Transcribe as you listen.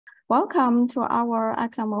Welcome to our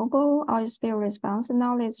ExxonMobil Oil Spill Response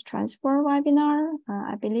Knowledge Transfer webinar.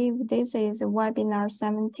 I believe this is webinar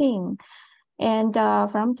 17. And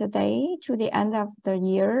from today to the end of the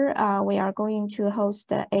year, we are going to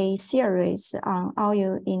host a series on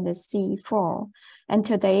oil in the sea 4. And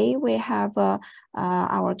today we have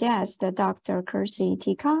our guest, Dr. Kirsi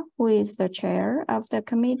Tikka, who is the chair of the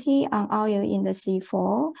Committee on Oil in the Sea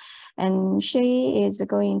 4. And she is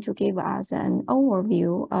going to give us an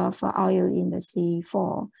overview of oil in the sea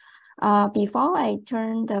 4. Before I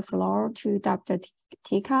turn the floor to Dr.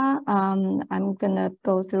 Tikka, I'm gonna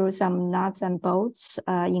go through some nuts and bolts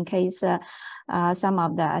in case some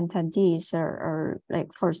of the attendees are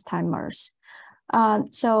like first timers.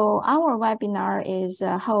 So our webinar is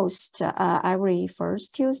hosted every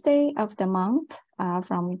first Tuesday of the month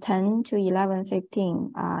from 10 to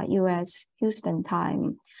 11:15 US Houston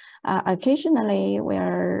time. Occasionally,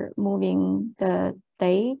 we're moving the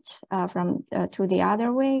date to the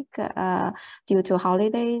other week due to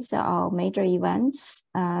holidays or major events,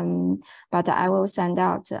 but I will send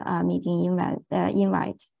out a meeting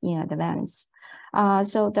invite in advance.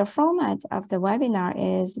 So the format of the webinar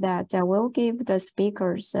is that we'll give the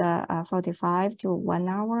speakers 45 to 1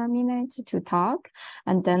 hour minutes to talk,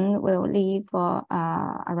 and then we'll leave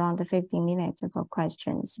around 15 minutes for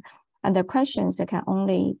questions. And the questions can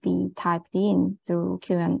only be typed in through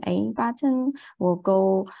Q&A button. We'll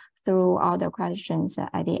go through all the questions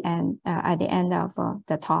at the end of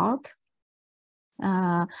the talk.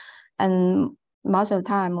 And most of the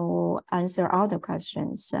time, we'll answer all the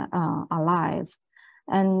questions live.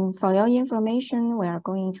 And for your information, we are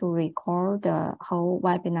going to record the whole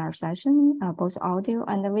webinar session, both audio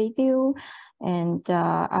and the video. And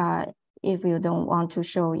if you don't want to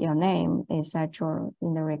show your name, etc.,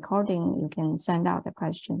 in the recording, you can send out the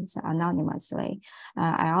questions anonymously.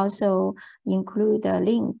 I also include a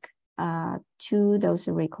link to those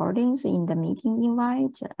recordings in the meeting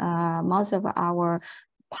invite. Most of our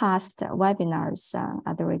past webinars,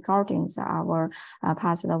 the recordings, our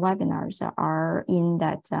past webinars are in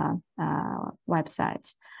that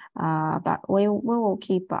website, but we will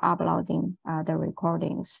keep uploading the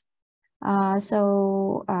recordings.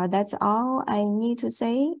 So that's all I need to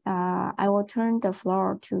say. I will turn the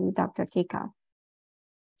floor to Dr. Tikka.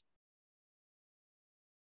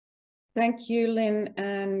 Thank you, Lynn,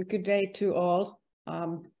 and good day to all.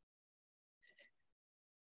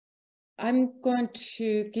 I'm going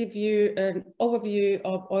to give you an overview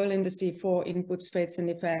of oil in the sea 4 inputs, fates,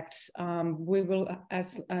 and effects. We will,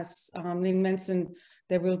 as Lynn mentioned,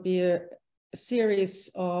 there will be a series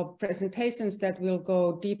of presentations that will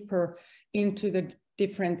go deeper into the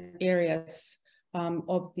different areas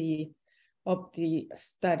of the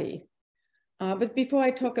study. But before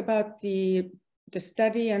I talk about the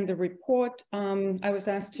study and the report, I was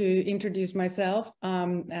asked to introduce myself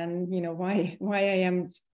and why I am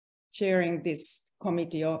chairing this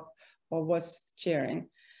committee or was chairing.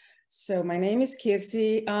 So my name is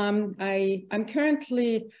Kirsi. I'm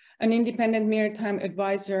currently an independent maritime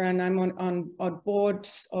advisor, and I'm on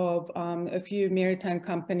boards of a few maritime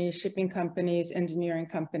companies, shipping companies, engineering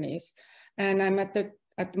companies. And I'm at the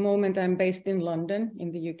moment, I'm based in London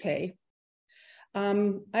in the UK.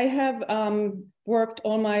 I have worked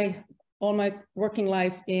all my working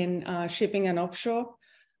life in shipping and offshore.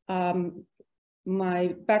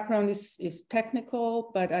 My background is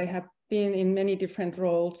technical, but I have been in many different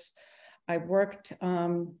roles. I worked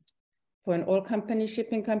for an oil company,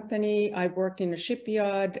 shipping company. I worked in a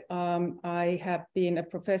shipyard. I have been a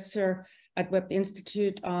professor at Webb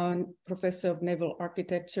Institute, professor of naval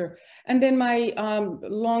architecture. And then my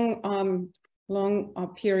long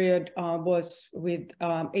period was with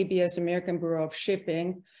ABS, American Bureau of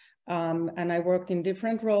Shipping. And I worked in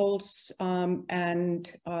different roles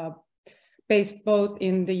and based both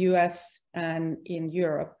in the US and in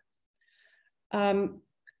Europe.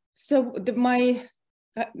 So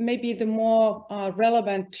maybe the more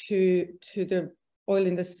relevant to the oil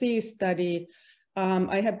in the sea study,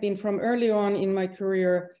 I have been from early on in my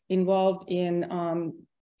career involved in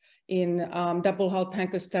double hull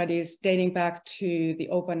tanker studies dating back to the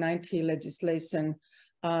OPA 90 legislation,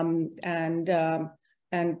 and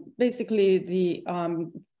basically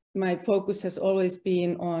my focus has always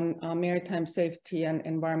been on maritime safety and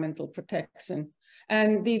environmental protection.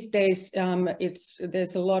 And these days,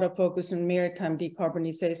 there's a lot of focus on maritime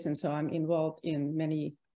decarbonization, so I'm involved in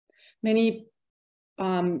many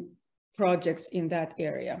projects in that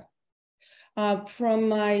area. From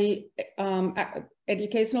my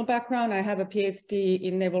educational background, I have a PhD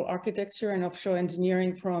in naval architecture and offshore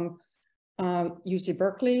engineering from UC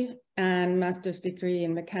Berkeley, and master's degree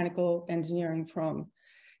in mechanical engineering from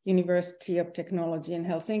University of Technology in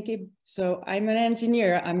Helsinki. So I'm an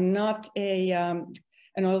engineer. I'm not an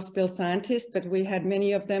oil spill scientist, but we had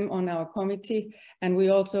many of them on our committee. And we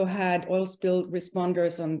also had oil spill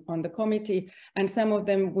responders on the committee. And some of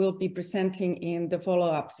them will be presenting in the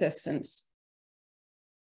follow-up sessions.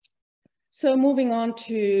 So moving on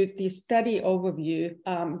to the study overview.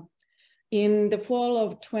 In the fall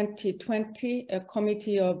of 2020, a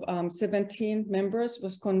committee of 17 members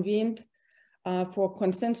was convened for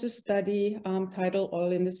consensus study titled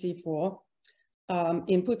Oil in the Sea 4,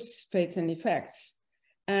 Inputs, Fates, and Effects.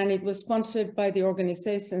 And it was sponsored by the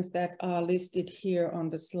organizations that are listed here on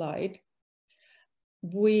the slide.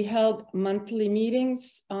 We held monthly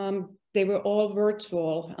meetings. They were all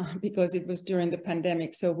virtual because it was during the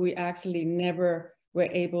pandemic. So we actually never were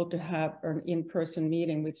able to have an in-person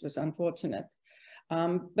meeting, which was unfortunate.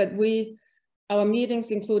 But our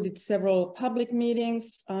meetings included several public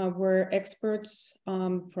meetings where experts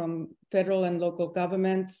from federal and local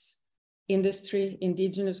governments, industry,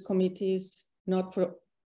 indigenous committees,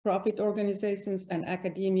 not-for-profit organizations, and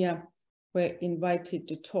academia were invited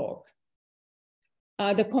to talk.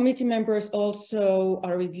 The committee members also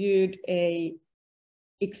reviewed an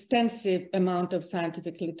extensive amount of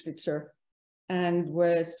scientific literature and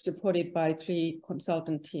were supported by 3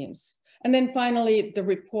 consultant teams. And then finally, the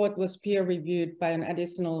report was peer-reviewed by an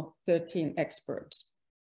additional 13 experts.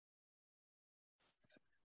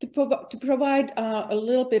 To provide a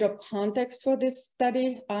little bit of context for this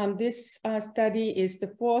study is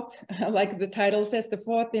the 4th, like the title says, the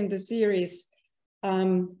 4th in the series,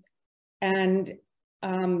 that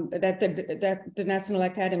the National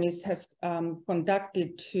Academies has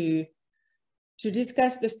conducted to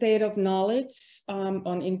discuss the state of knowledge on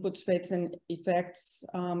inputs, fates, and effects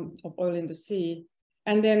of oil in the sea,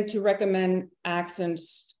 and then to recommend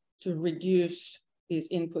actions to reduce these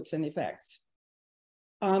inputs and effects.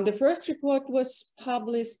 The first report was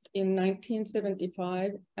published in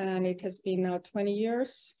 1975, and it has been now 20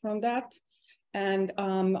 years from that. And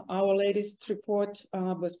our latest report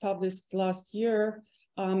was published last year,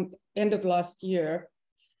 end of last year.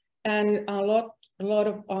 And a lot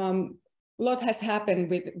has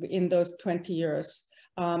happened in those 20 years.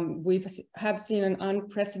 We have seen an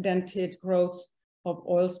unprecedented growth of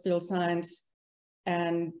oil spill science,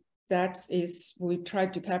 and we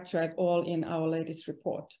tried to capture it all in our latest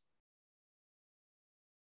report.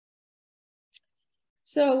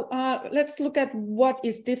 So let's look at what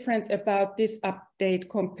is different about this update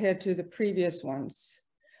compared to the previous ones.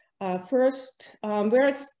 First,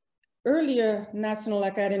 whereas earlier National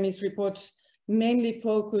Academies reports mainly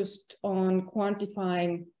focused on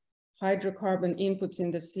quantifying hydrocarbon inputs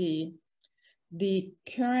in the sea, the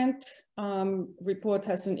current report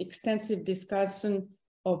has an extensive discussion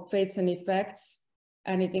of fates and effects,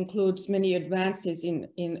 and it includes many advances in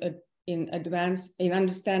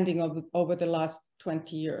understanding of over the last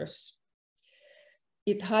 20 years.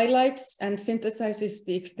 It highlights and synthesizes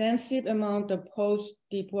the extensive amount of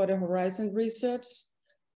post-Deepwater Horizon research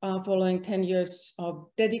following 10 years of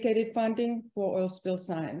dedicated funding for oil spill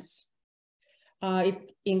science.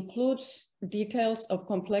 It includes details of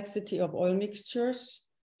complexity of oil mixtures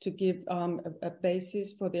to give a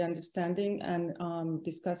basis for the understanding and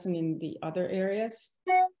discussion in the other areas.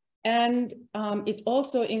 And it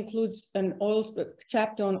also includes an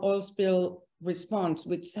chapter on oil spill response,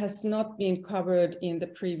 which has not been covered in the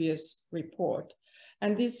previous report.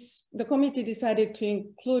 And the committee decided to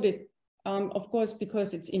include it, of course,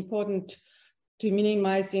 because it's important to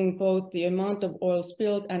minimizing both the amount of oil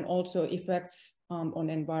spilled and also effects on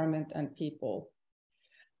environment and people.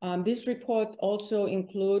 This report also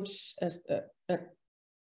includes a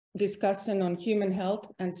discussion on human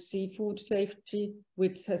health and seafood safety,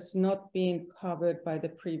 which has not been covered by the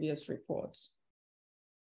previous reports.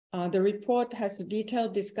 The report has a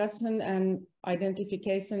detailed discussion and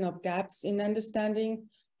identification of gaps in understanding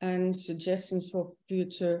and suggestions for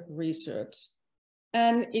future research.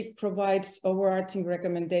 And it provides overarching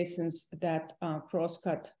recommendations that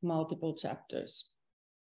cross-cut multiple chapters.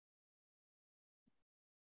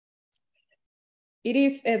 It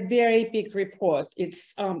is a very big report.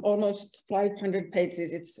 It's almost 500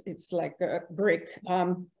 pages. It's like a brick.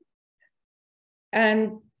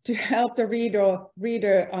 And to help the reader,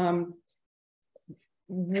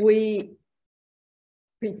 we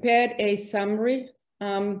prepared a summary,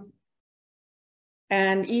 and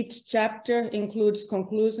each chapter includes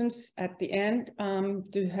conclusions at the end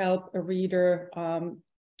to help a reader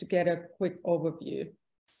to get a quick overview.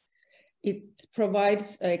 It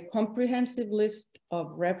provides a comprehensive list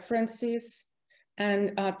of references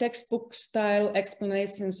and textbook style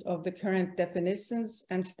explanations of the current definitions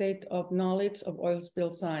and state of knowledge of oil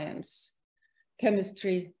spill science,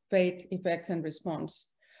 chemistry, fate, effects, and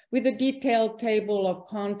response, with a detailed table of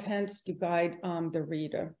contents to guide the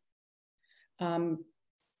reader.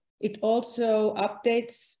 It also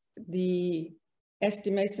updates the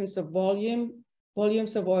estimations of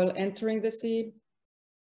volumes of oil entering the sea,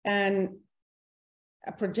 and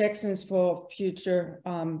projections for future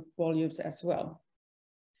volumes as well.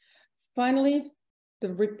 Finally,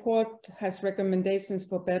 the report has recommendations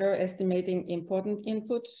for better estimating important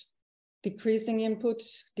inputs, decreasing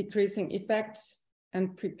effects,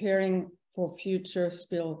 and preparing for future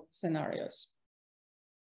spill scenarios.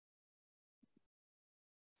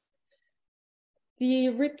 The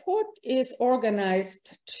report is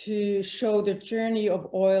organized to show the journey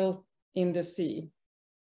of oil in the sea.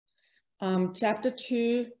 Chapter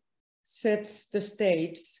 2 sets the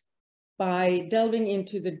stage by delving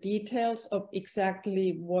into the details of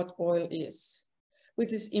exactly what oil is,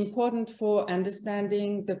 which is important for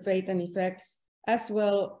understanding the fate and effects, as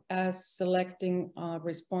well as selecting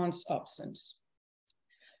response options.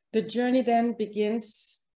 The journey then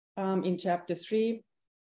begins in chapter 3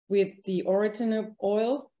 with the origin of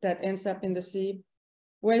oil that ends up in the sea.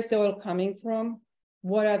 Where is the oil coming from?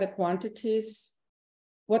 What are the quantities?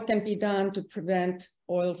 What can be done to prevent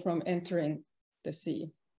oil from entering the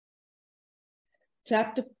sea?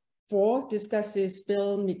 Chapter 4 discusses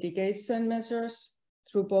spill mitigation measures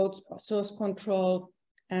through both source control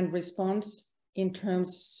and response in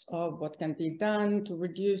terms of what can be done to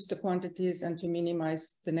reduce the quantities and to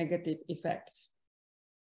minimize the negative effects.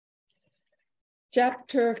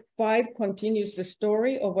 Chapter 5 continues the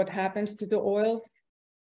story of what happens to the oil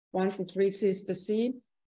once it reaches the sea,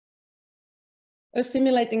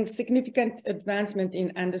 assimilating significant advancement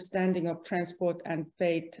in understanding of transport and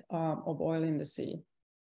fate of oil in the sea.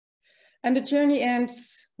 And the journey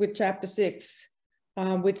ends with chapter 6,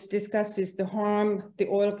 which discusses the harm the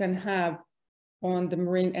oil can have on the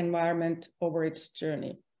marine environment over its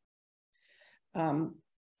journey.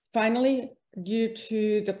 Finally, due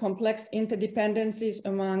to the complex interdependencies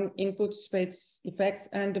among inputs, fates, effects,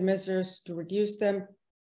 and the measures to reduce them,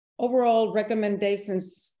 overall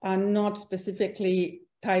recommendations are not specifically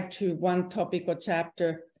tied to one topic or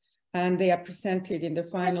chapter, and they are presented in the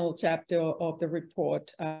final chapter of the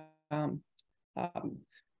report to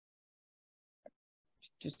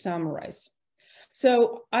summarize.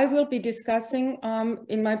 So I will be discussing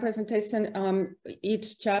in my presentation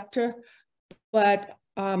each chapter, but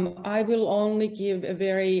I will only give a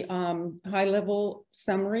very high-level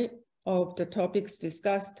summary of the topics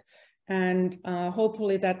discussed, and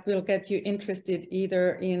hopefully that will get you interested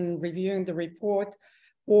either in reviewing the report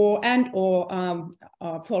or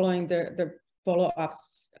following the follow-up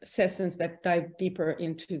sessions that dive deeper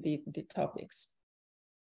into the topics.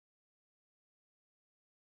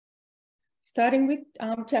 Starting with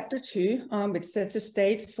chapter 2, which sets the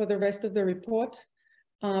stage for the rest of the report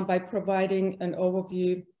by providing an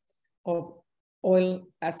overview of oil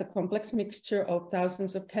as a complex mixture of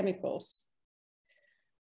thousands of chemicals.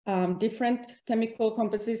 Different chemical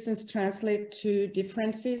compositions translate to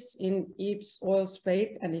differences in each oil's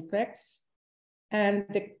fate and effects. And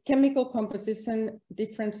the chemical composition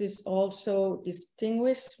differences also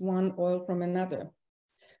distinguish one oil from another,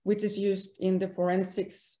 which is used in the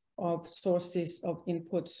forensics of sources of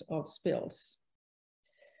inputs of spills.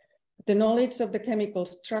 The knowledge of the chemical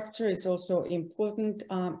structure is also important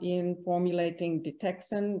in formulating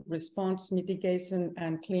detection, response, mitigation,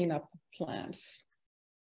 and cleanup plans.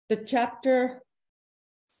 The chapter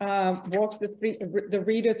walks the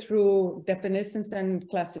reader through definitions and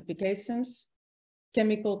classifications,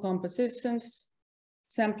 chemical compositions,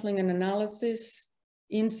 sampling and analysis,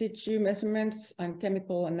 in situ measurements and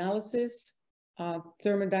chemical analysis,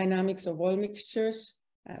 thermodynamics of oil mixtures,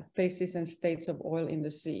 phases and states of oil in the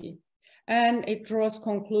sea. And it draws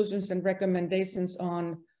conclusions and recommendations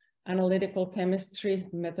on analytical chemistry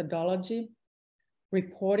methodology,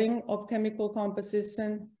 reporting of chemical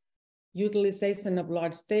composition, utilization of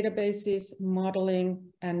large databases,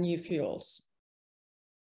 modeling, and new fuels.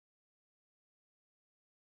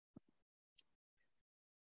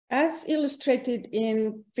 As illustrated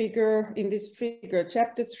in this figure,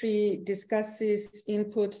 chapter 3 discusses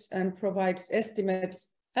inputs and provides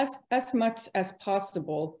estimates as much as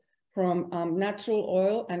possible from natural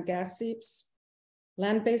oil and gas seeps,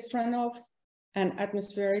 land-based runoff, and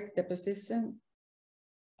atmospheric deposition,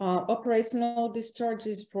 operational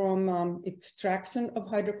discharges from extraction of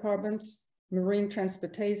hydrocarbons, marine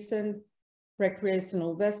transportation,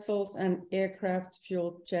 recreational vessels, and aircraft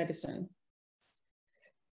fuel jettison.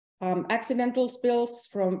 Accidental spills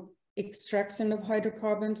from extraction of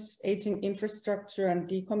hydrocarbons, aging infrastructure and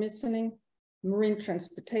decommissioning, marine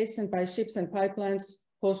transportation by ships and pipelines,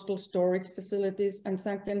 coastal storage facilities, and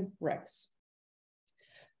sunken wrecks.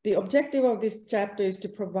 The objective of this chapter is to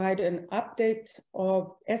provide an update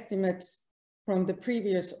of estimates from the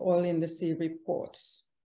previous oil in the sea reports.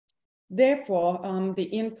 Therefore, the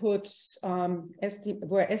inputs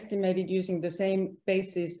were estimated using the same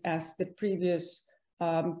basis as the previous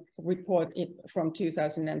report from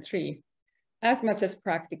 2003, as much as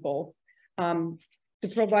practical, to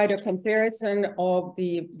provide a comparison of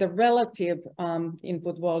the relative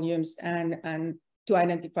input volumes and to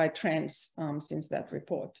identify trends since that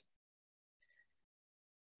report.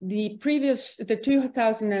 The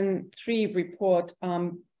 2003 report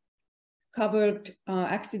covered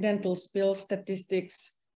accidental spill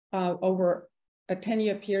statistics over a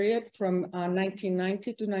 10-year period from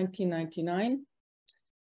 1990 to 1999.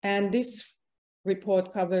 And this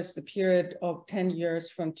report covers the period of 10 years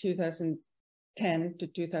from 2010 to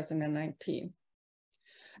 2019.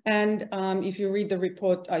 And if you read the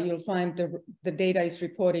report, you'll find the data is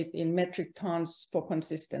reported in metric tons for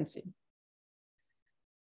consistency.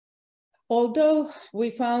 Although we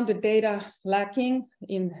found the data lacking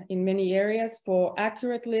in many areas for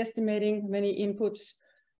accurately estimating many inputs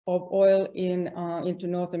of oil into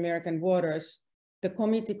North American waters, the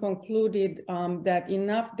committee concluded that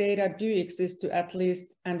enough data do exist to at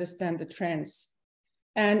least understand the trends,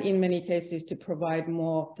 and in many cases to provide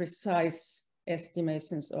more precise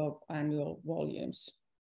estimations of annual volumes.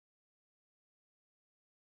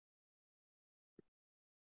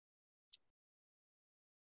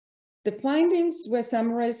 The findings were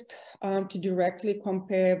summarized to directly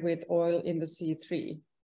compare with oil in the C3.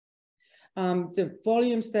 The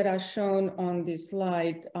volumes that are shown on this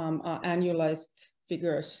slide are annualized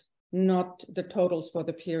figures, not the totals for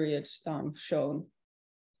the periods shown.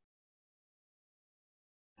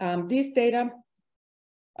 These data,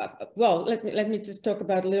 well, let me just talk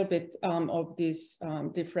about a little bit of these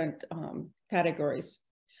different categories.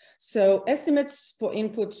 So estimates for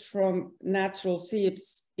inputs from natural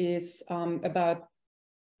seeps is about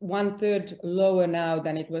 1/3 lower now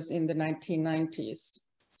than it was in the 1990s.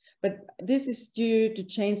 But this is due to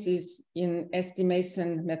changes in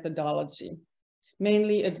estimation methodology,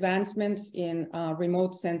 mainly advancements in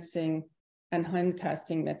remote sensing and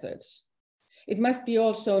hindcasting methods. It must be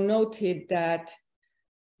also noted that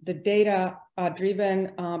the data are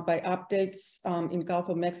driven by updates in Gulf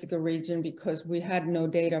of Mexico region because we had no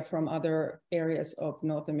data from other areas of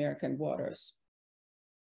North American waters.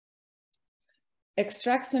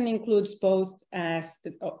 Extraction includes both as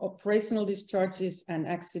operational discharges and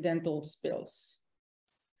accidental spills.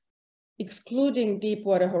 Excluding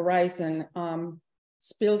Deepwater Horizon,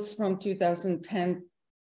 spills from 2010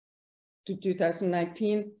 to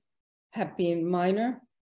 2019 have been minor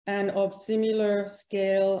and of similar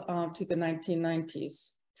scale to the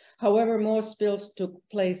 1990s. However, more spills took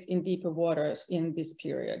place in deeper waters in this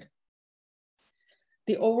period.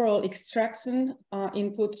 The overall extraction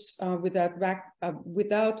inputs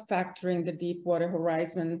without factoring the Deepwater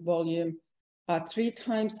Horizon volume are 3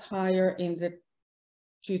 times higher in the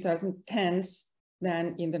 2010s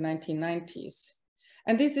than in the 1990s.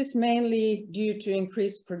 And this is mainly due to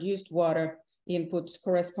increased produced water inputs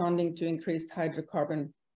corresponding to increased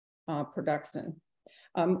hydrocarbon production.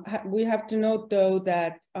 We have to note, though,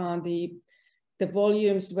 that the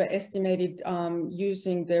volumes were estimated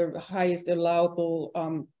using the highest allowable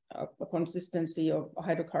consistency of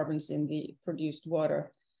hydrocarbons in the produced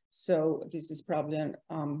water. So this is probably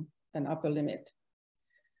an upper limit.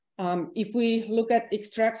 If we look at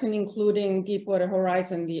extraction, including Deepwater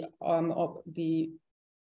Horizon, the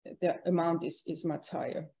amount is much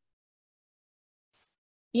higher.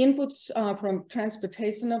 Inputs from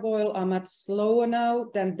transportation of oil are much slower now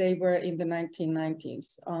than they were in the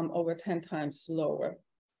 1990s, over 10 times slower.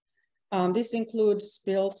 This includes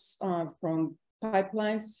spills from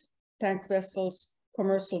pipelines, tank vessels,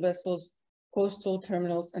 commercial vessels, coastal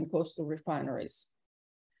terminals, and coastal refineries,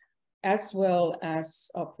 as well as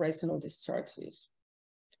operational discharges.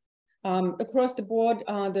 Across the board,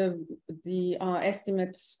 the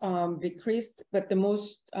estimates decreased, but the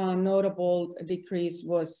most notable decrease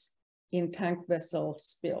was in tank vessel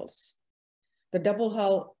spills. The double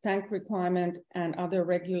hull tank requirement and other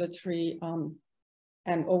regulatory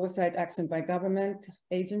and oversight action by government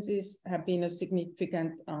agencies have been a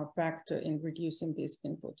significant factor in reducing these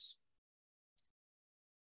inputs.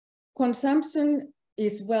 Consumption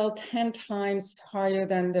is well 10 times higher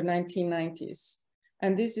than the 1990s.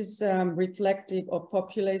 And this is reflective of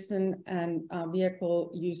population and vehicle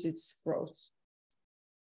usage growth.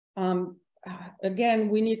 Again,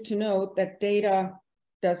 we need to note that data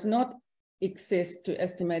does not exist to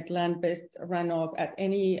estimate land-based runoff at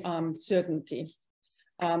any certainty.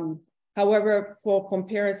 However, for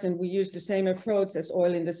comparison, we use the same approach as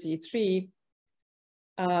oil in the sea 3.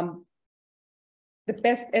 The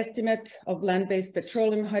best estimate of land-based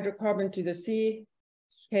petroleum hydrocarbon to the sea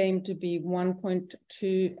came to be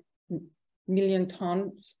 1.2 million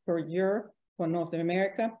tons per year for North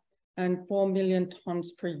America and 4 million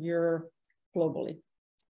tons per year globally.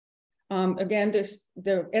 Again,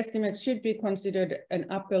 the estimate should be considered an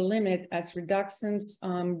upper limit as reductions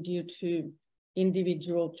due to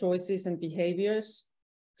individual choices and behaviors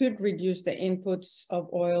could reduce the inputs of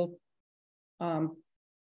oil from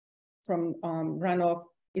runoff,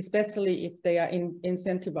 especially if they are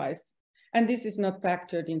incentivized. And this is not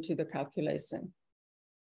factored into the calculation.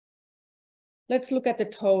 Let's look at the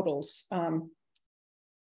totals. The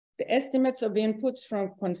estimates of inputs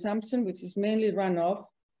from consumption, which is mainly runoff,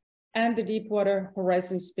 and the Deepwater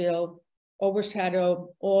Horizon spill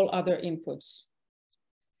overshadow all other inputs.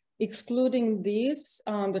 Excluding these,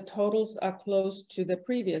 the totals are close to the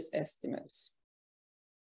previous estimates.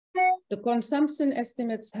 The consumption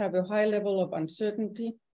estimates have a high level of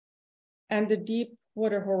uncertainty, and the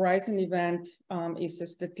Deepwater Horizon event is a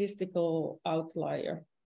statistical outlier.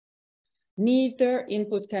 Neither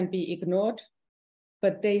input can be ignored,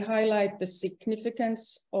 but they highlight the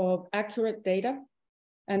significance of accurate data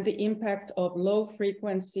and the impact of low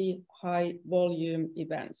frequency, high volume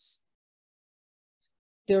events.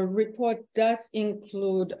 The report does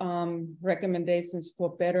include recommendations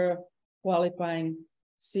for better qualifying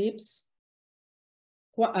SEEPs,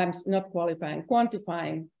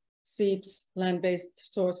 quantifying SEEPs,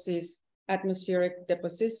 land-based sources, atmospheric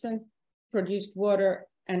deposition, produced water,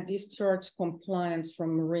 and discharge compliance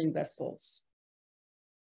from marine vessels.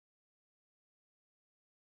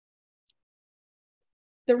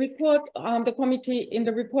 The report,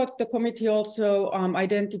 the committee also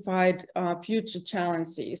identified future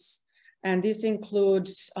challenges, and this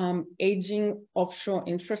includes aging offshore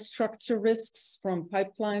infrastructure risks from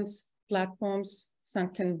pipelines, platforms,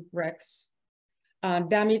 sunken wrecks,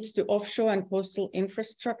 damage to offshore and coastal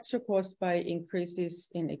infrastructure caused by increases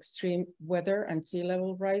in extreme weather and sea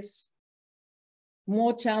level rise,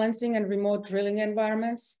 more challenging and remote drilling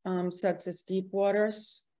environments, such as deep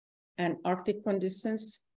waters and Arctic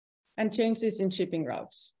conditions, and changes in shipping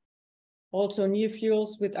routes. Also, new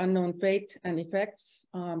fuels with unknown fate and effects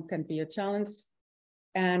can be a challenge,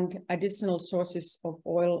 and additional sources of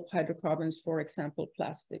oil hydrocarbons, for example,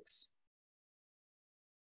 plastics.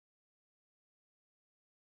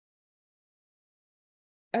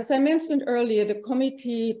 As I mentioned earlier, the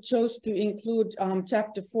committee chose to include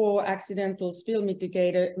Chapter 4, accidental spill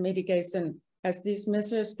mitigation, as these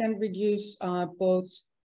measures can reduce both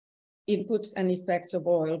inputs and effects of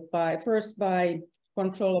oil first by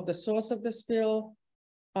control of the source of the spill,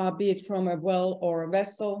 be it from a well or a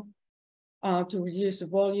vessel, to reduce the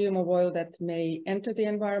volume of oil that may enter the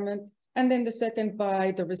environment, and then the second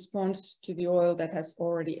by the response to the oil that has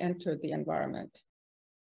already entered the environment.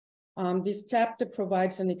 This chapter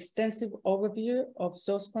provides an extensive overview of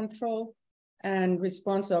source control and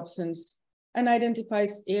response options and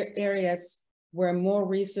identifies areas where more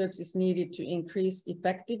research is needed to increase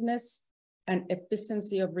effectiveness and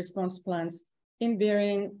efficiency of response plans in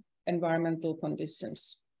varying environmental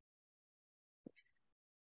conditions.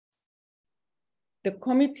 The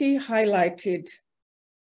committee highlighted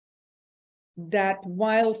that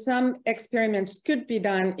while some experiments could be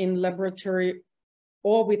done in laboratory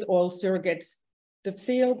or with oil surrogates, the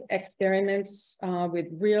field experiments with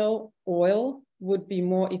real oil would be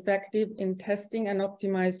more effective in testing and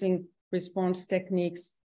optimizing response techniques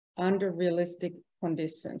under realistic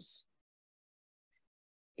conditions.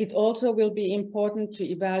 It also will be important to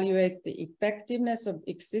evaluate the effectiveness of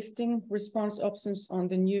existing response options on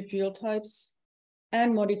the new fuel types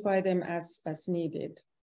and modify them as needed.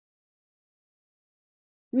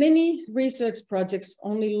 Many research projects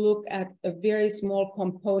only look at a very small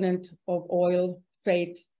component of oil,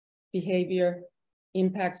 fate, behavior,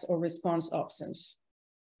 impacts, or response options.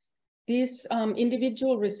 These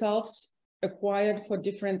individual results acquired for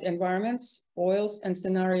different environments, oils, and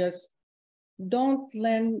scenarios don't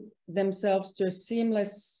lend themselves to a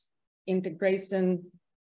seamless integration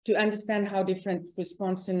to understand how different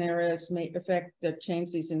response scenarios may affect the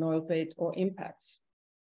changes in oil fate or impacts.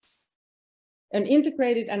 An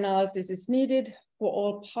integrated analysis is needed for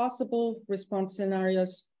all possible response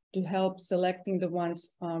scenarios to help selecting the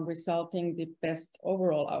ones resulting the best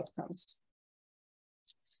overall outcomes.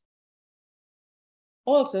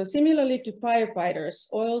 Also, similarly to firefighters,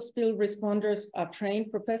 oil spill responders are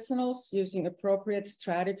trained professionals using appropriate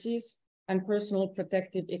strategies and personal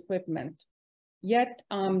protective equipment. Yet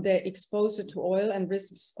their exposure to oil and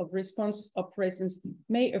risks of response operations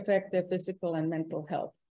may affect their physical and mental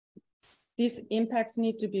health. These impacts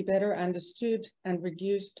need to be better understood and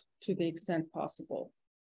reduced to the extent possible.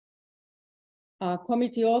 Our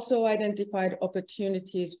committee also identified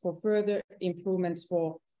opportunities for further improvements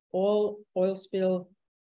for all oil spill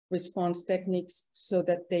response techniques so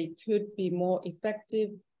that they could be more effective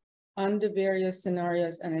under various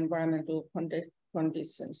scenarios and environmental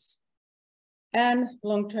conditions. And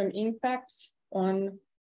long-term impacts on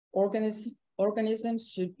organisms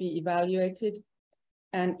should be evaluated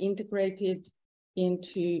and integrated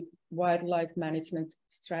into wildlife management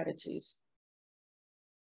strategies.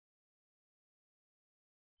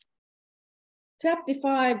 Chapter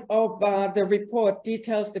 5 of the report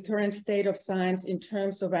details the current state of science in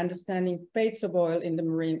terms of understanding fates of oil in the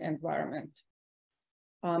marine environment.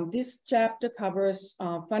 This chapter covers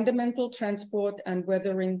fundamental transport and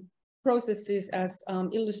weathering processes as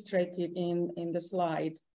illustrated in the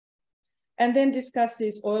slide, and then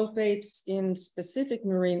discusses oil fates in specific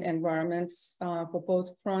marine environments for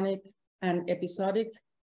both chronic and episodic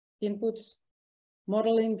inputs,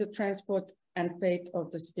 modeling the transport and fate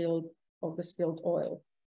of the spilled oil.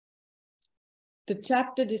 The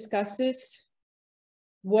chapter discusses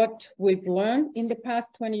what we've learned in the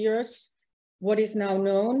past 20 years, what is now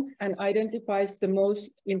known, and identifies the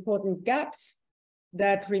most important gaps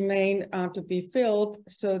that remain to be filled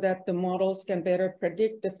so that the models can better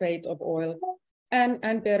predict the fate of oil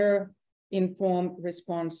and better inform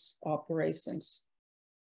response operations.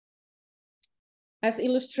 As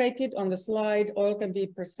illustrated on the slide, oil can be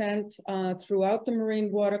present throughout the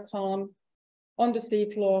marine water column, on the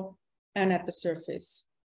seafloor, and at the surface.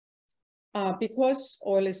 Because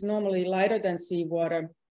oil is normally lighter than seawater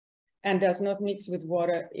and does not mix with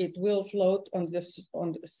water, it will float on the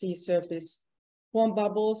sea surface, form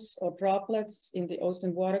bubbles or droplets in the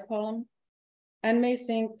ocean water column, and may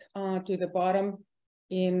sink to the bottom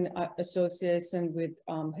in association with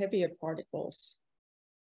heavier particles.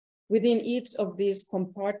 Within each of these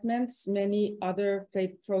compartments, many other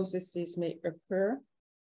fate processes may occur,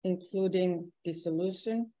 including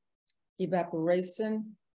dissolution,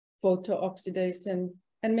 evaporation, photooxidation,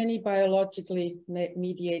 and many biologically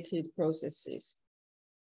mediated processes.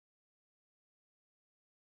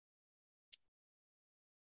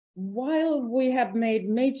 While we have made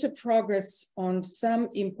major progress on some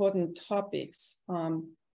important topics,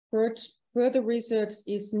 further research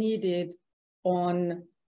is needed on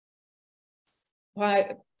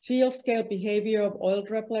field scale behavior of oil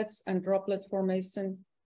droplets and droplet formation,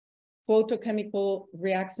 photochemical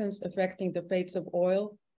reactions affecting the fates of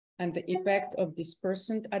oil and the effect of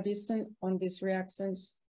dispersant addition on these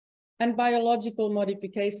reactions, and biological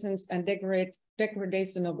modifications and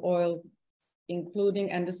degradation of oil,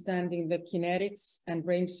 including understanding the kinetics and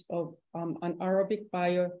range of anaerobic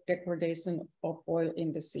biodegradation of oil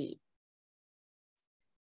in the sea.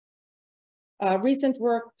 Recent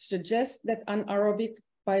work suggests that anaerobic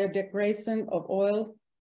biodegradation of oil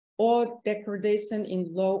or degradation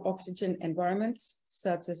in low oxygen environments,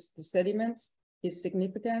 such as the sediments, is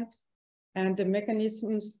significant, and the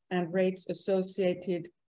mechanisms and rates associated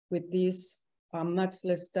with these are much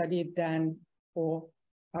less studied than for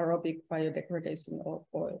aerobic biodegradation of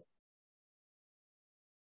oil.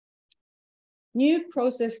 New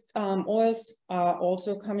processed oils are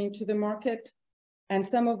also coming to the market, and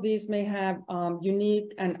some of these may have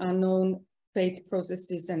unique and unknown fate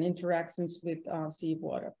processes and interactions with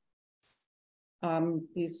seawater.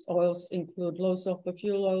 These oils include low sulfur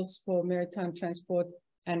fuel oils for maritime transport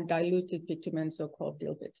and diluted bitumen, so-called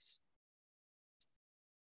dilbits.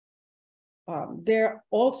 There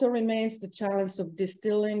also remains the challenge of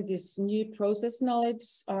distilling this new process knowledge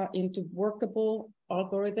into workable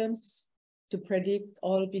algorithms to predict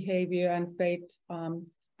oil behavior and fate,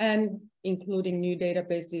 and including new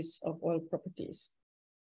databases of oil properties.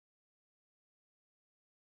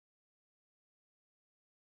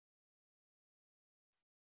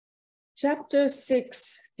 Chapter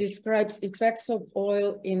 6 describes effects of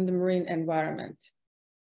oil in the marine environment.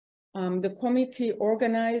 The committee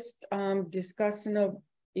organized discussion of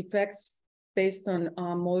effects based on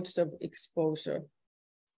modes of exposure: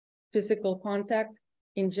 physical contact,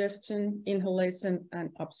 ingestion, inhalation, and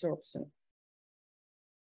absorption.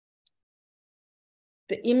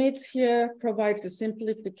 The image here provides a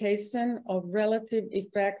simplification of relative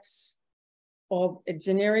effects of a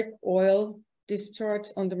generic oil discharge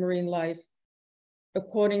on the marine life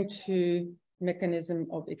according to mechanism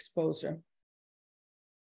of exposure.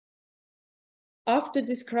 After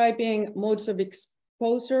describing modes of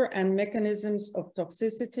exposure and mechanisms of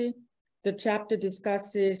toxicity, the chapter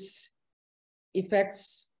discusses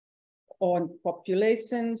effects on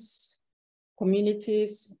populations,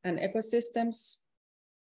 communities, and ecosystems,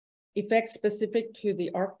 effects specific to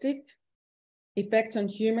the Arctic, effects on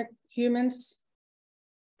humans,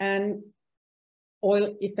 and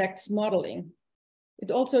oil effects modeling. It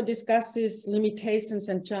also discusses limitations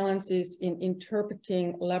and challenges in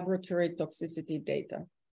interpreting laboratory toxicity data.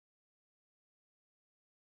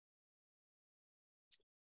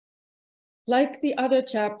 Like the other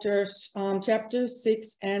chapters, chapter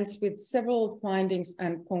 6 ends with several findings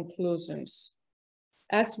and conclusions,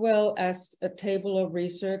 as well as a table of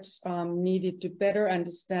research needed to better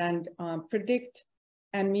understand, predict,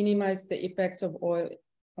 and minimize the effects of oil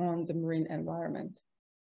on the marine environment.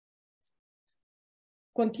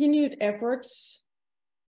 Continued efforts,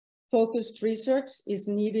 focused research is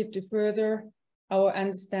needed to further our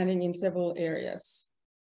understanding in several areas,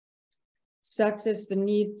 such as the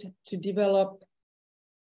need to develop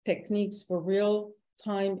techniques for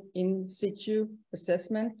real-time in situ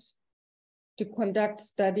assessment, to conduct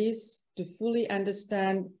studies to fully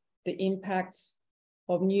understand the impacts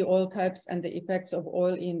of new oil types and the effects of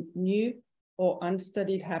oil in new or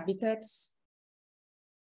unstudied habitats,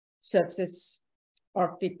 such as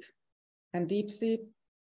Arctic and deep sea.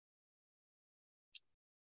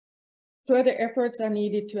 Further efforts are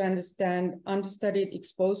needed to understand understudied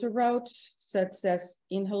exposure routes, such as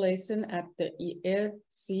inhalation at the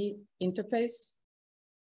air-sea interface,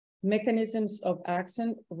 mechanisms of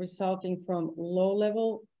action resulting from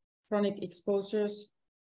low-level chronic exposures,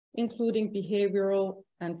 including behavioral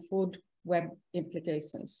and food web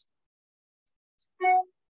implications.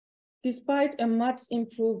 Despite a much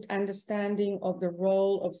improved understanding of the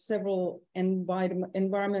role of several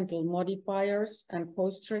environmental modifiers and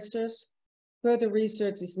co-stressors, further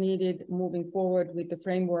research is needed moving forward with the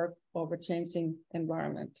framework of a changing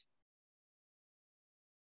environment.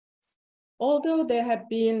 Although there have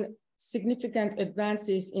been significant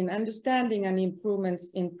advances in understanding and improvements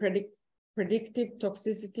in predictive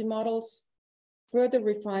toxicity models, further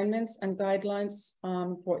refinements and guidelines,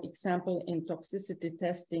 for example, in toxicity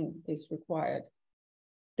testing is required.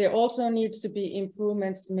 There also needs to be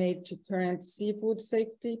improvements made to current seafood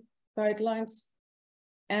safety guidelines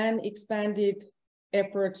and expanded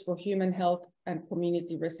efforts for human health and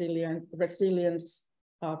community resilience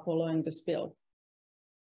following the spill.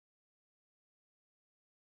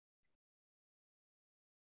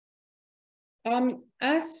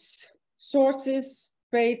 As sources,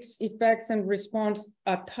 fates, effects, and response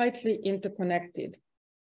are tightly interconnected,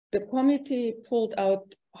 the committee pulled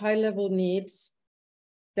out high-level needs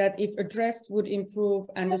that, if addressed, would improve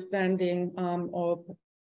understanding of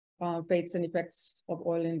fates and effects of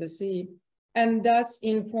oil in the sea, and thus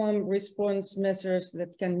inform response measures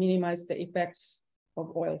that can minimize the effects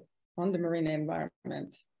of oil on the marine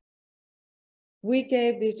environment. We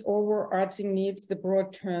gave these overarching needs the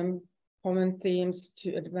broad term common themes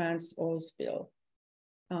to advance oil spill.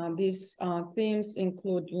 These themes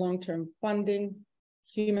include long-term funding,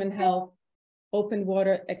 human health, open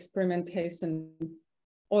water experimentation,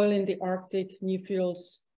 oil in the Arctic, new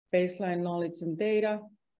fuels, baseline knowledge and data,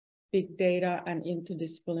 big data, and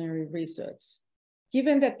interdisciplinary research.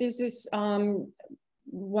 Given that this is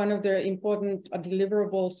one of the important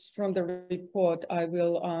deliverables from the report, I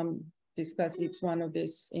will discuss each one of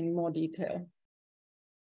these in more detail.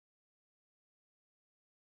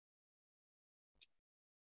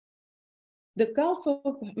 The Gulf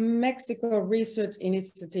of Mexico Research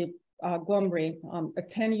Initiative, GOMRI, a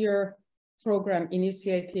 10-year program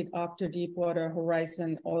initiated after Deepwater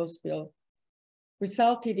Horizon oil spill,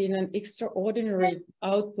 resulted in an extraordinary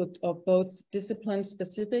output of both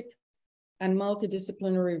discipline-specific and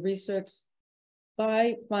multidisciplinary research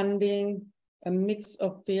by funding a mix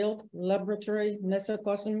of field, laboratory,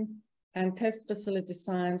 mesocosm, and test facility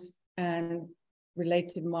science and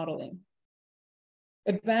related modeling.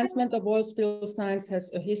 Advancement of oil spill science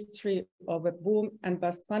has a history of a boom and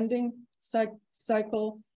bust funding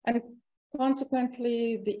cycle, and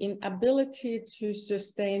consequently, the inability to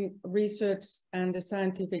sustain research and the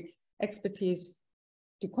scientific expertise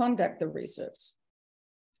to conduct the research.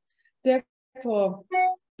 Therefore,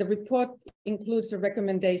 the report includes a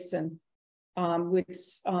recommendation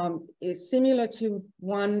which is similar to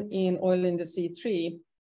one in Oil in the Sea 3,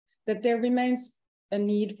 that there remains a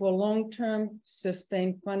need for long-term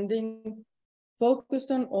sustained funding focused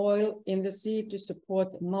on oil in the sea to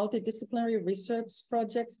support multidisciplinary research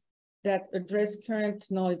projects that address current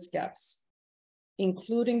knowledge gaps,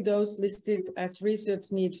 including those listed as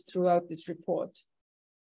research needs throughout this report.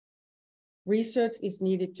 Research is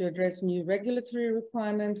needed to address new regulatory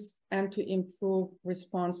requirements and to improve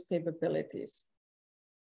response capabilities.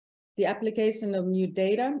 The application of new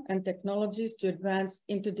data and technologies to advance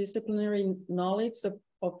interdisciplinary knowledge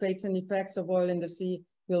of fates and effects of oil in the sea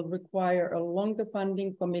will require a longer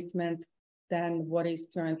funding commitment than what is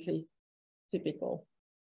currently typical.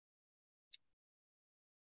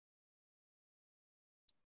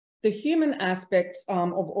 The human aspects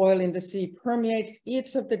of oil in the sea permeates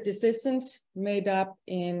each of the decisions made up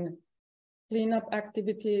in cleanup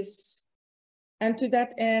activities. And to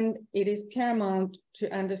that end, it is paramount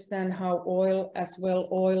to understand how oil, as well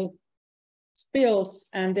oil spills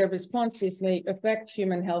and their responses may affect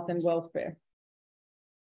human health and welfare.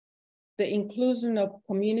 The inclusion of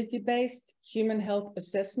community-based human health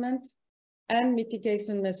assessment and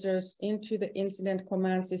mitigation measures into the incident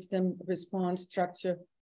command system response structure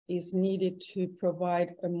is needed to provide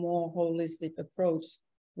a more holistic approach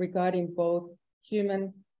regarding both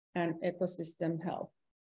human and ecosystem health.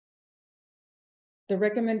 The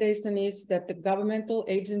recommendation is that the governmental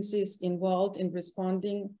agencies involved in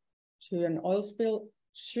responding to an oil spill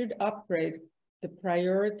should upgrade the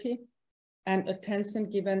priority and attention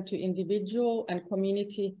given to individual and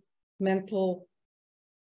community mental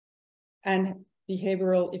and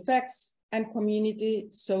behavioral effects and community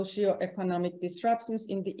socio-economic disruptions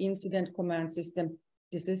in the incident command system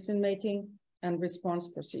decision-making and response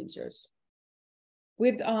procedures.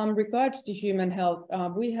 With regards to human health,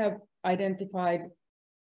 we have identified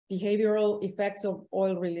behavioral effects of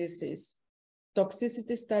oil releases,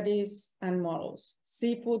 toxicity studies and models,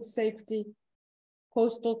 seafood safety,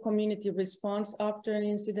 coastal community response after an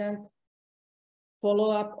incident,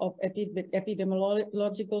 follow-up of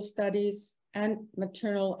epidemiological studies, and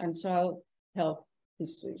maternal and child health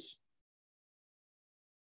issues.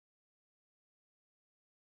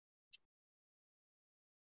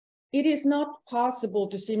 It is not possible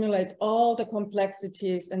to simulate all the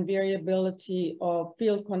complexities and variability of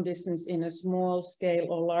field conditions in a small scale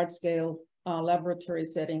or large scale laboratory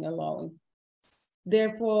setting alone.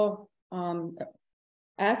 Therefore,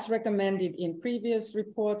 as recommended in previous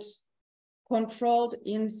reports, controlled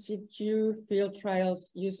in situ field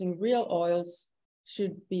trials using real oils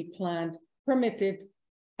should be planned, permitted,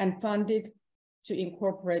 and funded to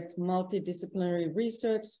incorporate multidisciplinary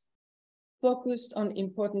research focused on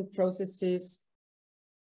important processes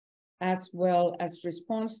as well as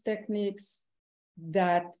response techniques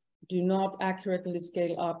that do not accurately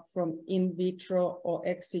scale up from in vitro or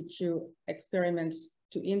ex situ experiments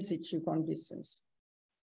to in situ conditions.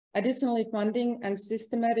 Additionally, funding and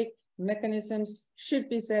systematic mechanisms should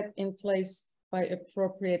be set in place by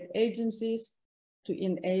appropriate agencies to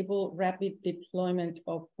enable rapid deployment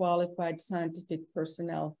of qualified scientific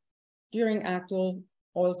personnel during actual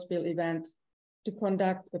oil spill event to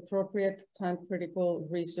conduct appropriate time-critical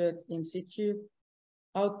research in situ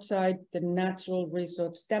outside the natural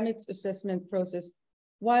resource damage assessment process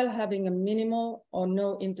while having a minimal or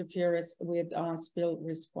no interference with spill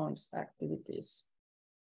response activities.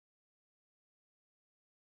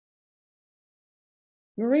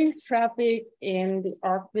 Marine traffic in the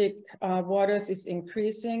Arctic waters is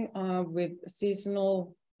increasing with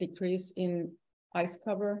seasonal decrease in ice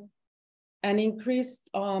cover, and increased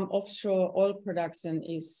offshore oil production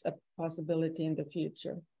is a possibility in the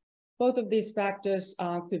future. Both of these factors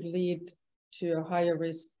could lead to a higher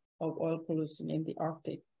risk of oil pollution in the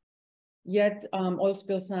Arctic. Yet oil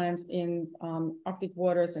spill science in Arctic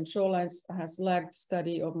waters and shorelines has lagged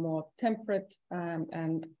study of more temperate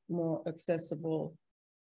and more accessible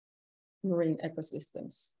marine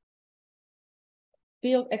ecosystems.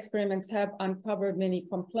 Field experiments have uncovered many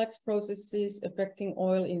complex processes affecting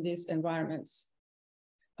oil in these environments.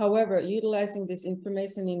 However, utilizing this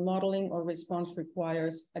information in modeling or response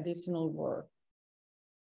requires additional work.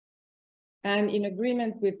 And in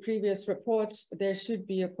agreement with previous reports, there should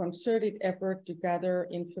be a concerted effort to gather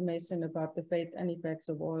information about the fate and effects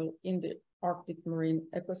of oil in the Arctic marine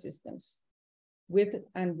ecosystems, with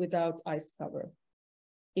and without ice cover,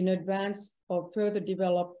 in advance of further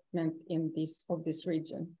development of this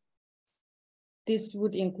region. This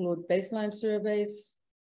would include baseline surveys,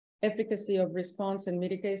 efficacy of response and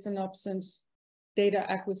mitigation options, data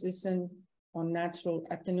acquisition on natural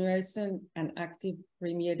attenuation and active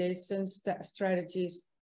remediation strategies,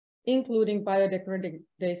 including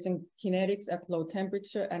biodegradation kinetics at low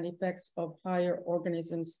temperature and effects of higher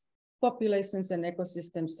organisms, populations, and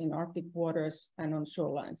ecosystems in Arctic waters and on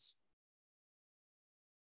shorelines.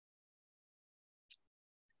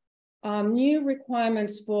 New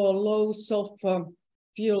requirements for low sulfur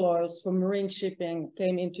fuel oils for marine shipping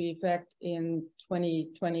came into effect in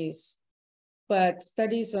 2020s but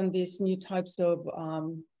studies on these new types of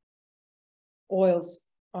oils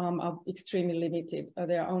are extremely limited.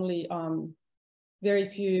 There are only very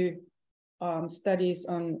few studies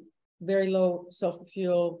on very low sulfur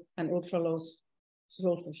fuel and ultra low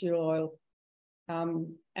sulfur fuel oil.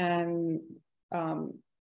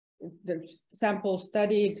 The samples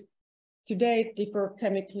studied to date differ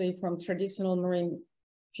chemically from traditional marine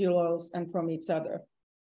fuel oils and from each other.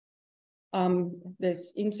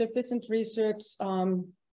 There's insufficient research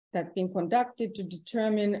that's been conducted to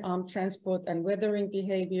determine transport and weathering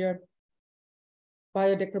behavior,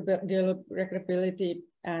 biodegradability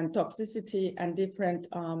and toxicity, and different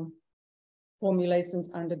formulations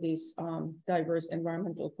under these diverse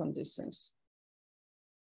environmental conditions.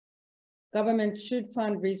 Government should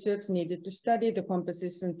fund research needed to study the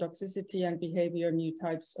composition, toxicity, and behavior of new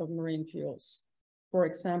types of marine fuels. For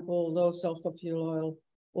example, low sulfur fuel oil,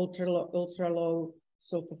 ultra low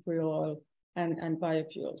sulfur fuel oil, and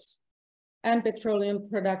biofuels, and petroleum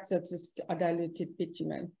products such as diluted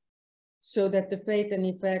bitumen, so that the fate and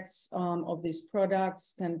effects of these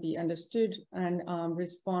products can be understood and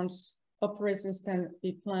response operations can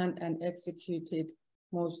be planned and executed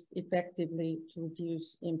most effectively to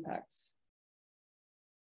reduce impacts.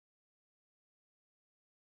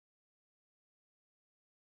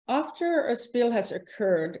 After a spill has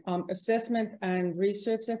occurred, assessment and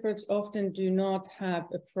research efforts often do not have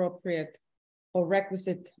appropriate or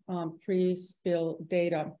requisite pre-spill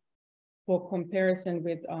data for comparison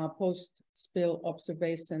with post-spill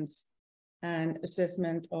observations and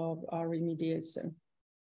assessment of remediation.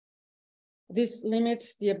 This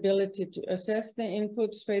limits the ability to assess the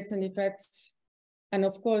inputs, fates, and effects. And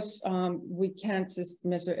of course, we can't just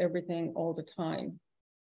measure everything all the time.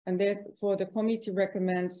 And therefore, the committee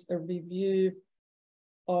recommends a review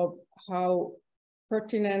of how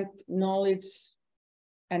pertinent knowledge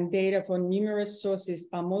and data from numerous sources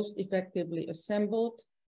are most effectively assembled,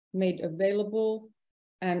 made available,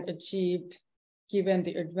 and achieved, given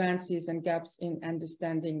the advances and gaps in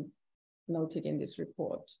understanding noted in this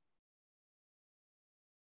report.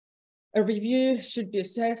 A review should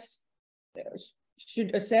assess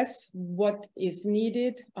what is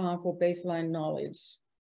needed for baseline knowledge,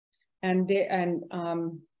 and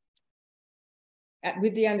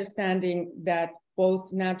with the understanding that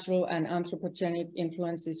both natural and anthropogenic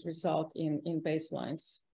influences result in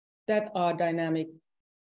baselines that are dynamic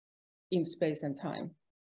in space and time.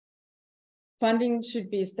 Funding should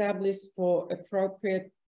be established for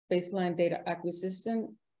appropriate baseline data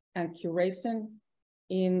acquisition and curation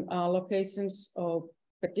in locations of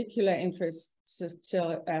particular interest, such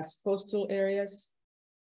as coastal areas,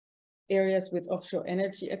 areas with offshore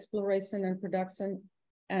energy exploration and production,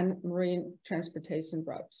 and marine transportation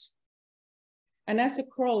routes. And as a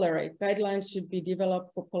corollary, guidelines should be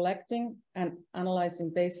developed for collecting and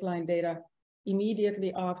analyzing baseline data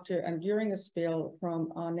immediately after and during a spill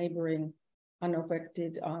from our neighboring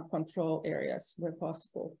unaffected control areas where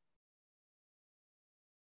possible.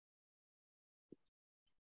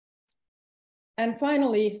 And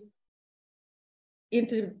finally,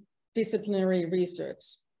 interdisciplinary research.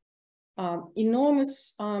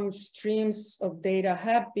 Enormous streams of data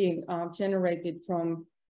have been generated from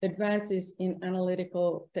advances in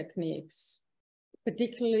analytical techniques,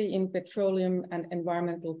 particularly in petroleum and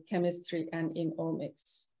environmental chemistry and in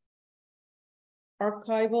omics.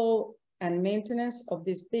 Archival and maintenance of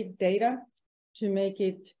this big data to make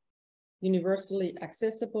it universally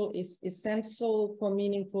accessible is essential for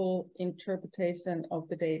meaningful interpretation of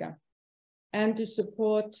the data and to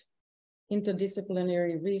support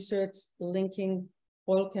interdisciplinary research linking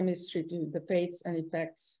oil chemistry to the fates and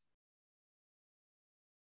effects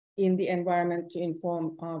in the environment to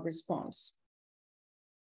inform our response.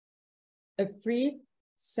 A free,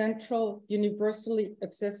 central, universally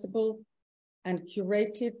accessible, and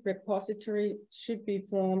curated repository should be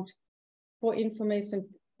formed for information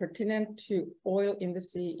pertinent to oil in the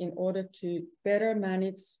sea in order to better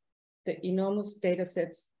manage the enormous data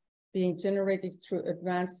sets being generated through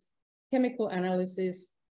advanced chemical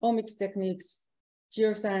analysis, omics techniques,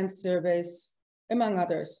 geoscience surveys, among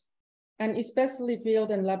others, and especially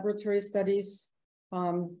field and laboratory studies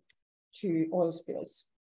to oil spills.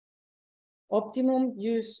 Optimum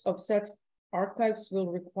use of such archives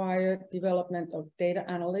will require development of data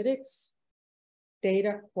analytics,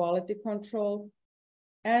 data quality control,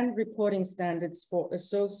 and reporting standards for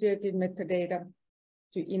associated metadata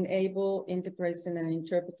to enable integration and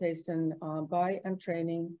interpretation by and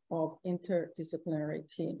training of interdisciplinary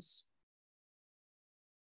teams.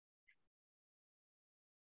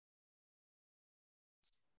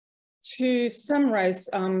 To summarize,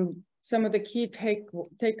 some of the key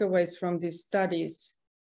takeaways from these studies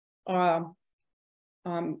are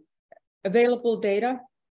available data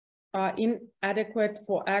are inadequate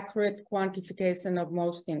for accurate quantification of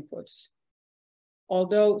most inputs,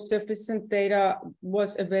 although sufficient data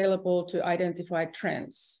was available to identify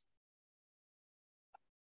trends.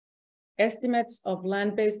 Estimates of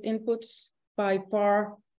land-based inputs by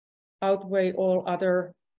far outweigh all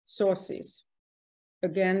other sources.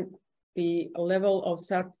 Again, the level of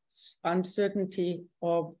such uncertainty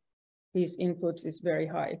of these inputs is very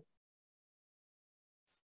high.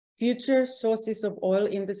 Future sources of oil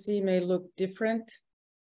in the sea may look different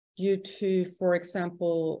due to, for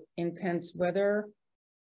example, intense weather,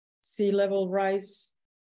 sea level rise,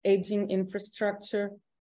 aging infrastructure,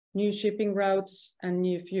 new shipping routes, and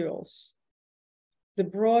new fuels. The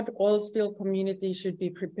broad oil spill community should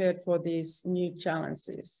be prepared for these new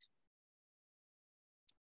challenges.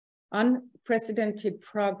 Unprecedented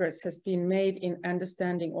progress has been made in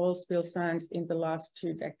understanding oil spill science in the last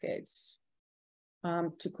 2 decades.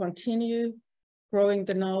 To continue growing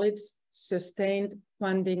the knowledge, sustained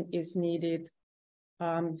funding is needed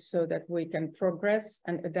so that we can progress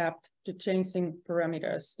and adapt to changing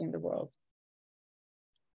parameters in the world.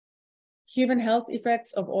 Human health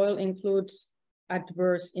effects of oil includes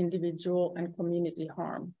adverse individual and community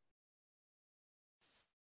harm.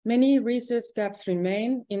 Many research gaps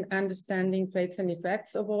remain in understanding fates and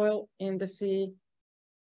effects of oil in the sea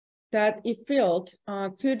that, if filled,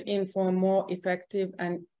 could inform more effective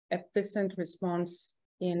and efficient response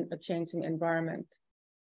in a changing environment,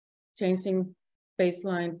 changing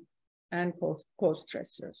baseline and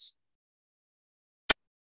co-stressors.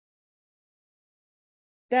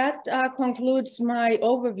 That concludes my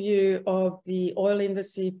overview of the oil in the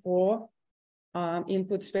sea 4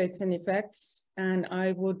 inputs, fates, and effects, and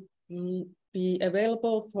I would be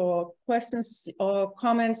available for questions or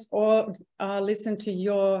comments or listen to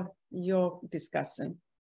your discussion.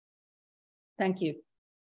 Thank you.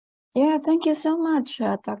 Yeah, thank you so much,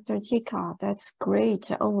 Dr. Tikka. That's great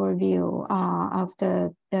overview of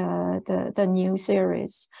the new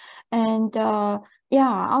series. And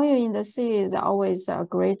yeah, oil in the sea is always a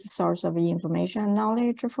great source of information and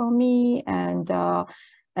knowledge for me. And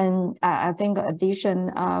I think addition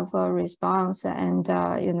of response and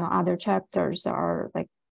other chapters are like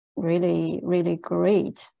really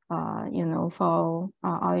great. For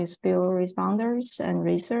oil spill responders and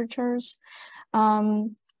researchers.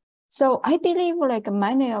 So I believe like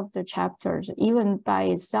many of the chapters, even by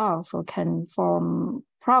itself,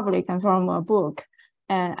 probably can form a book.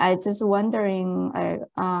 And I just wondering,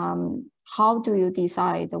 how do you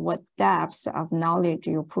decide what depths of knowledge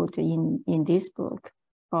you put in this book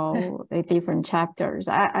for the different chapters?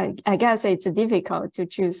 I guess it's difficult to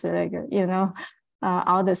choose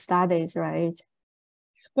all the studies, right?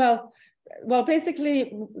 Well,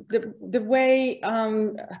 basically, the way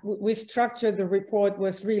we structured the report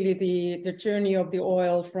was really the journey of the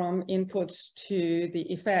oil from inputs to the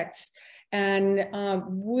effects. And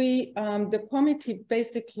the committee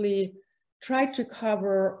basically tried to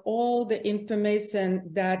cover all the information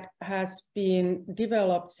that has been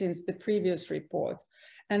developed since the previous report.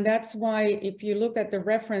 And that's why if you look at the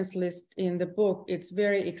reference list in the book, it's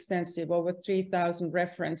very extensive, over 3,000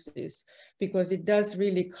 references, because it does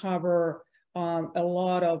really cover a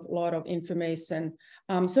lot of information.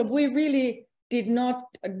 So we really did not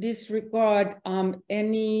disregard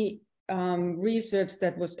any research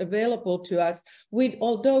that was available to us.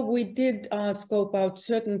 Although we did scope out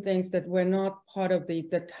certain things that were not part of the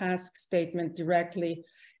task statement directly,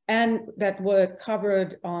 and that were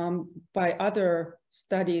covered by other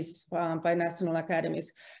studies by National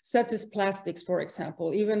Academies, such as plastics, for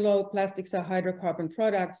example. Even though plastics are hydrocarbon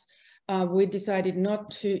products, we decided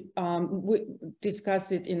not to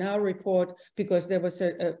discuss it in our report because there was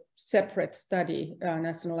a separate study,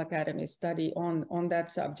 National Academy study on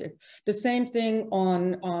that subject. The same thing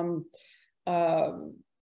on,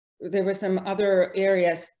 there were some other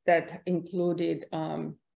areas that included,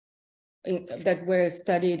 that were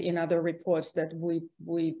studied in other reports that we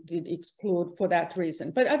did exclude for that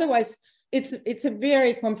reason. But otherwise, it's a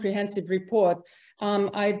very comprehensive report.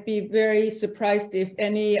 I'd be very surprised if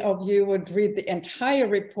any of you would read the entire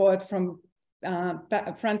report from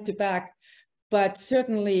front to back, but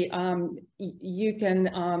certainly you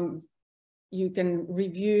can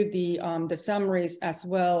review the summaries as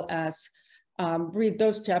well as read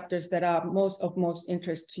those chapters that are of most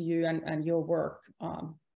interest to you and your work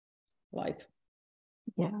life.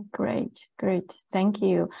 Yeah, great. Thank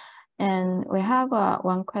you. And we have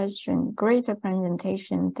one question. Great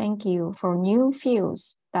presentation. Thank you. For new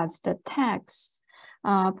fields, does the text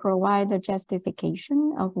provide a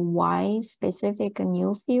justification of why specific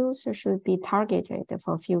new fields should be targeted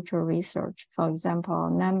for future research. For example,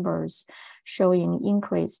 numbers showing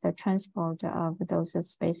increased transport of those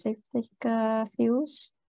specific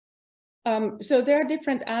fuels. So there are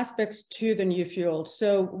different aspects to the new fuels.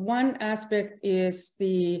 So one aspect is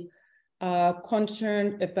the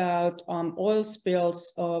concern about oil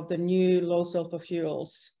spills of the new low sulfur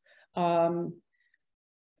fuels.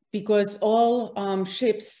 Because all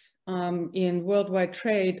ships in worldwide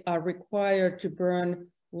trade are required to burn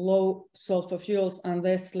low sulfur fuels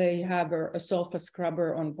unless they have a sulfur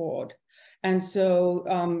scrubber on board. And so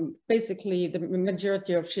basically the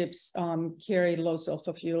majority of ships carry low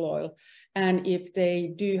sulfur fuel oil. And if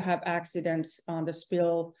they do have accidents on the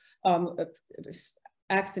spill,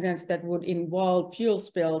 accidents that would involve fuel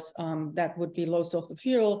spills, that would be low sulfur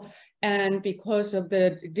fuel. And because of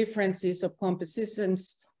the differences of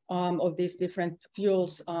compositions of these different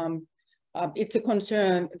fuels, it's a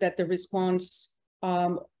concern that the response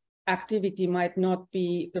activity might not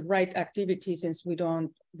be the right activity since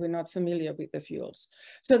we're not familiar with the fuels.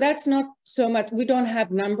 So that's not so much, we don't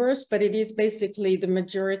have numbers, but it is basically the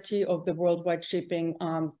majority of the worldwide shipping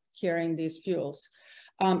carrying these fuels.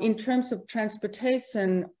 In terms of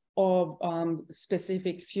transportation of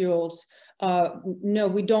specific fuels, no,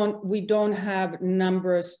 we don't have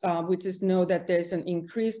numbers. We just know that there's an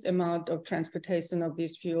increased amount of transportation of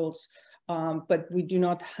these fuels, but we do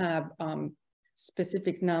not have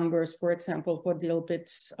specific numbers, for example, for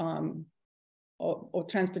dilbits or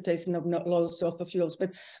transportation of low sulfur fuels.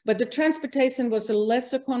 But the transportation was a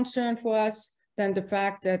lesser concern for us than the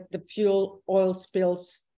fact that the fuel oil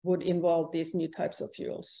spills would involve these new types of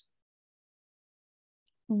fuels.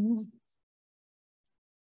 Mm-hmm.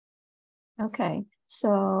 Okay,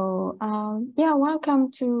 so yeah,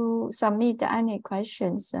 welcome to submit any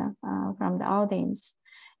questions from the audience.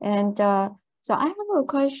 And so I have a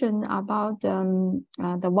question about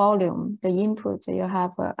the volume, the input. You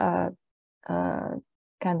have a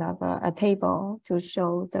kind of a table to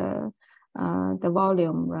show the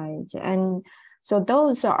volume, right? And so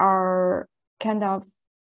those are kind of,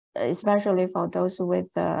 especially for those with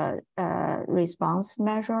response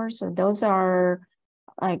measures, so those are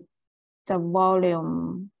like the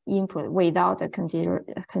volume input without the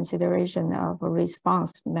consideration of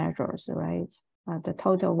response measures, right? The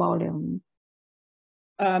total volume.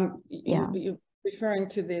 Yeah. You're referring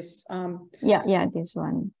to this? Yeah, this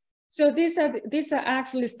one. So these are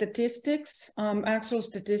actually statistics, actual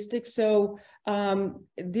statistics. So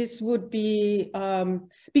this would be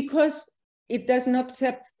because it does not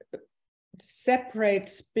separate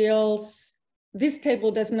spills. This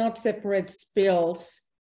table does not separate spills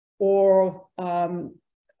or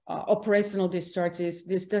operational discharges.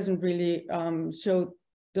 This doesn't really show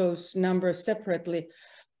those numbers separately.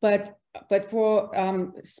 But for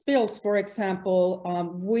spills, for example,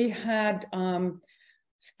 we had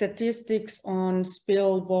statistics on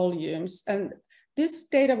spill volumes. And this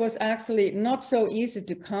data was actually not so easy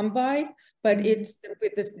to come by, but it's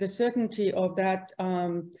with the certainty of that,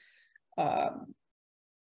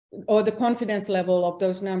 or the confidence level of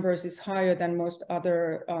those numbers is higher than most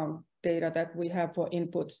other data that we have for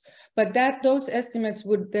inputs. But those estimates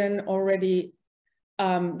would then already,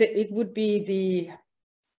 it would be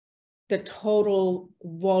the total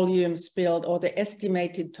volume spilled or the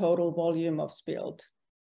estimated total volume of spilled.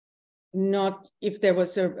 Not if there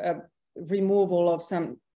was a removal of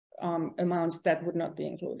some amounts that would not be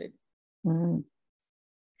included.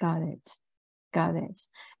 Got it.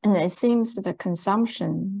 And it seems the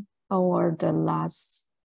consumption over the last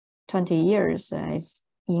 20 years has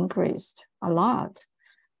increased a lot.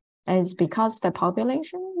 It's because the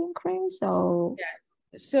population increased, or? Yes.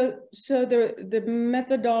 So the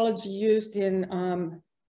methodology used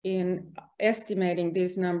in estimating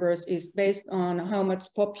these numbers is based on how much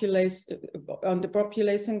on the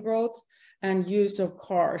population growth and use of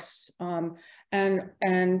cars,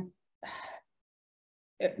 and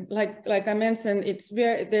like I mentioned,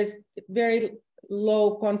 there's very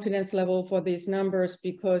low confidence level for these numbers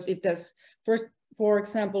because it does, for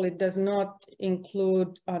example, it does not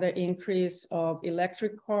include the increase of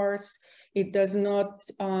electric cars. It does not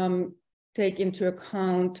take into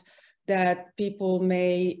account that people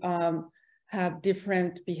may have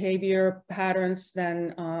different behavior patterns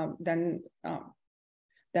than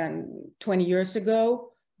 20 years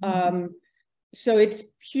ago. So it's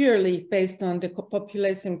purely based on the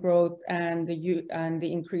population growth and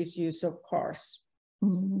the increased use of cars.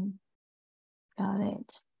 Got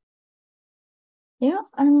it. Yeah,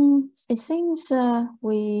 it seems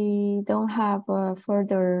we don't have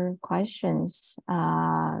further questions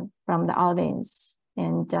from the audience.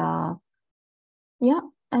 And yeah,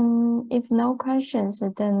 and if no questions,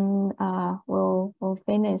 then we'll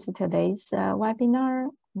finish today's webinar.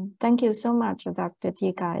 Thank you so much, Dr.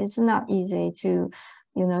 Tikka. It's not easy to,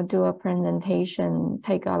 do a presentation,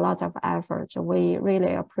 take a lot of effort. We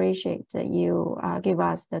really appreciate that you give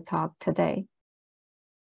us the talk today.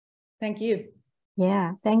 Thank you.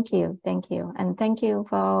 Yeah, thank you. And thank you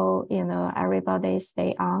for, everybody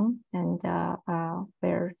stay on, and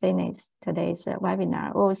we're finished today's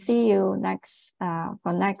webinar. We'll see you next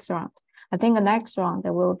for next round. I think the next round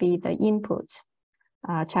there will be the input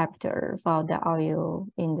chapter for the oil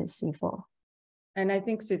industry 4. And I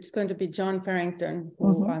think it's going to be John Farrington,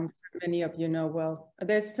 who many of you know well.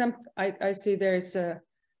 There's some, I see there's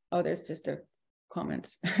there's just the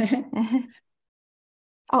comments.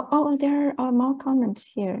 Oh, there are more comments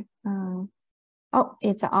here.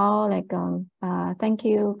 It's all like, thank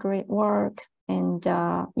you, great work. And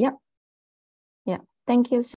yeah, thank you.